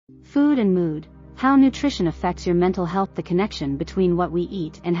Food and mood. How nutrition affects your mental health. The connection between what we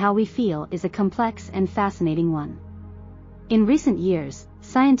eat and how we feel is a complex and fascinating one. In recent years,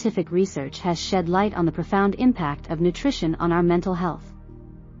 scientific research has shed light on the profound impact of nutrition on our mental health.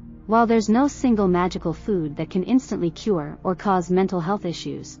 While there's no single magical food that can instantly cure or cause mental health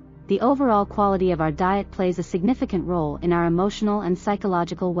issues, the overall quality of our diet plays a significant role in our emotional and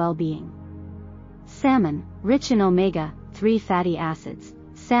psychological well-being. Salmon, rich in omega-3 fatty acids.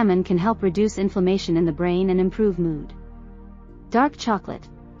 Salmon can help reduce inflammation in the brain and improve mood. Dark chocolate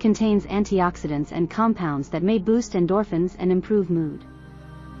contains antioxidants and compounds that may boost endorphins and improve mood.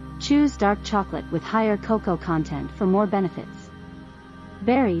 Choose dark chocolate with higher cocoa content for more benefits.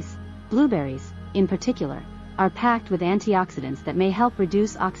 Berries, blueberries, in particular, are packed with antioxidants that may help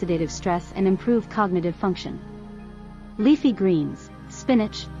reduce oxidative stress and improve cognitive function. Leafy greens,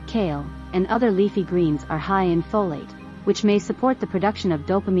 spinach, kale, and other leafy greens are high in folate, which may support the production of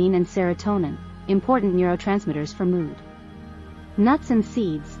dopamine and serotonin, important neurotransmitters for mood. Nuts and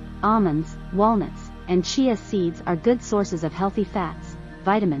seeds, almonds, walnuts, and chia seeds are good sources of healthy fats,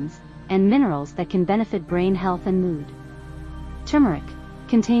 vitamins, and minerals that can benefit brain health and mood. Turmeric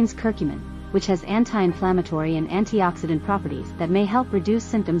contains curcumin, which has anti-inflammatory and antioxidant properties that may help reduce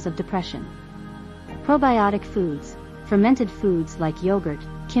symptoms of depression. Probiotic foods, fermented foods like yogurt,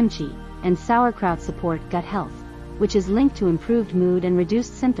 kimchi, and sauerkraut support gut health, which is linked to improved mood and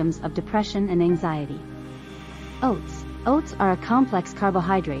reduced symptoms of depression and anxiety. Oats. Oats are a complex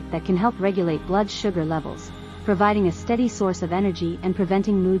carbohydrate that can help regulate blood sugar levels, providing a steady source of energy and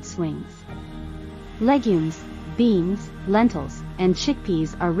preventing mood swings. Legumes, beans, lentils, and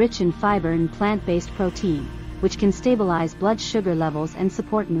chickpeas are rich in fiber and plant-based protein, which can stabilize blood sugar levels and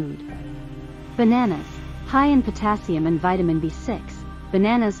support mood. Bananas, high in potassium and vitamin B6,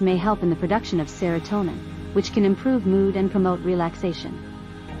 bananas may help in the production of serotonin, which can improve mood and promote relaxation.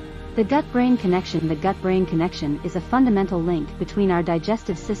 The gut-brain connection. The gut-brain connection is a fundamental link between our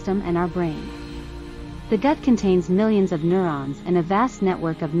digestive system and our brain. The gut contains millions of neurons and a vast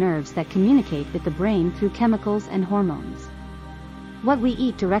network of nerves that communicate with the brain through chemicals and hormones. What we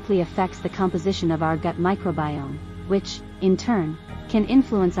eat directly affects the composition of our gut microbiome, which, in turn, can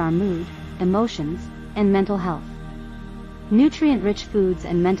influence our mood, emotions, and mental health. Nutrient-rich foods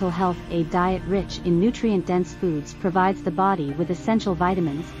and mental health. A diet rich in nutrient-dense foods provides the body with essential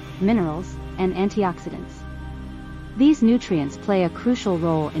vitamins, minerals, and antioxidants. These nutrients play a crucial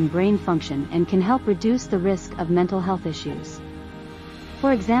role in brain function and can help reduce the risk of mental health issues.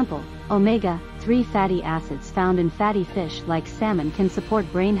 For example, omega-3 fatty acids found in fatty fish like salmon can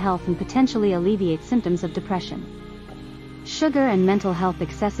support brain health and potentially alleviate symptoms of depression. Sugar and mental health.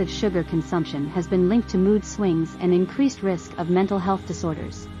 Excessive sugar consumption has been linked to mood swings and increased risk of mental health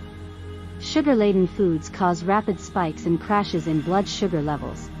disorders. Sugar-laden foods cause rapid spikes and crashes in blood sugar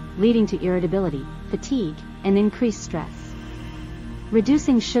levels, leading to irritability, fatigue, and increased stress.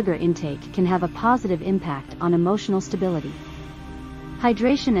 Reducing sugar intake can have a positive impact on emotional stability.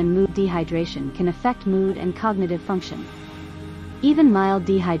 Hydration and mood. Dehydration can affect mood and cognitive function. Even mild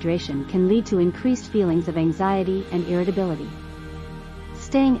dehydration can lead to increased feelings of anxiety and irritability.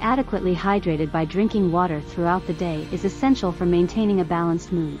 Staying adequately hydrated by drinking water throughout the day is essential for maintaining a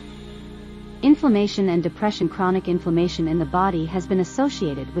balanced mood. Inflammation and depression. Chronic inflammation in the body has been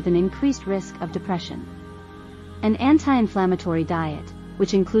associated with an increased risk of depression. An anti-inflammatory diet,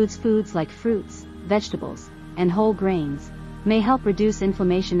 which includes foods like fruits, vegetables, and whole grains, may help reduce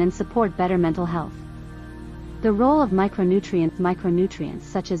inflammation and support better mental health. The role of micronutrients. Micronutrients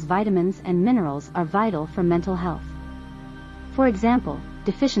such as vitamins and minerals are vital for mental health. For example,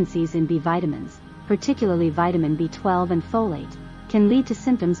 deficiencies in B vitamins, particularly vitamin B12 and folate, can lead to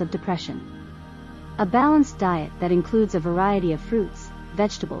symptoms of depression. A balanced diet that includes a variety of fruits,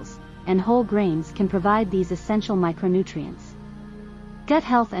 vegetables, and whole grains can provide these essential micronutrients. Gut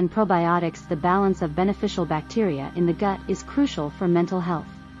health and probiotics. The balance of beneficial bacteria in the gut is crucial for mental health.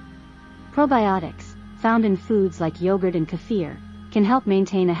 Probiotics, found in foods like yogurt and kefir, can help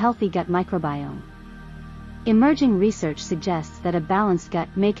maintain a healthy gut microbiome. Emerging research suggests that a balanced gut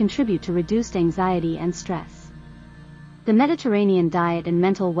may contribute to reduced anxiety and stress. The Mediterranean diet and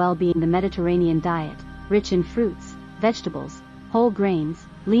mental well-being. The Mediterranean diet, rich in fruits, vegetables, whole grains,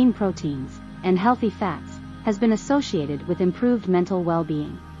 lean proteins, and healthy fats, has been associated with improved mental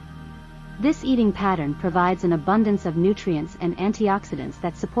well-being. This eating pattern provides an abundance of nutrients and antioxidants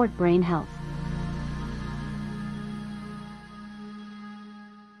that support brain health.